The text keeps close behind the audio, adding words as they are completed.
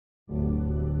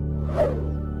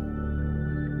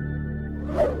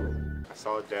I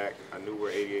saw Dak. I knew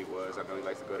where 88 was. I know he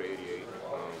likes to go to 88.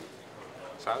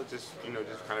 So I was just,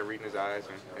 just kind of reading his eyes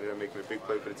and ended up making a big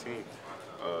play for the team.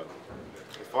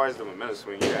 As far as the momentum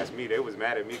swing, you asked me, they was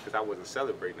mad at me because I wasn't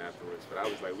celebrating afterwards. But I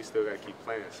was like, we still got to keep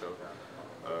playing. So,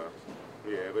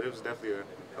 yeah, but it was definitely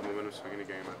a momentum swing in the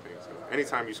game, I think. So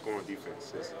anytime you score on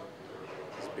defense, it's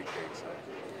a big thing. So.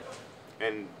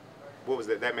 And what was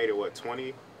that? That made it, what,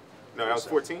 20? No, that was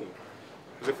 14.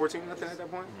 Was it 14 nothing at that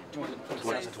point?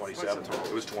 27.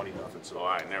 It was 20 nothing. So all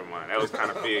right, never mind. That was kind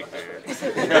of big, man. It was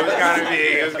kind of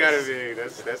big. It was kind of big.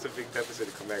 That's a big deficit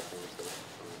to come back from.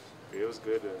 So it was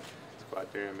good to go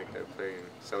out there and make that play and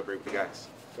celebrate with the guys.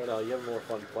 Darnell, you have more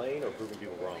fun playing or proving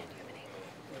people wrong?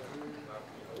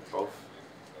 Both.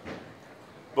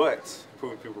 But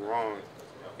proving people wrong,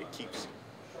 it keeps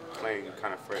playing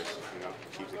kind of fresh.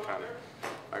 It keeps it kind of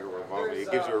like a revolving. It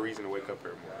gives you a reason to wake up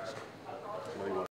every morning. So.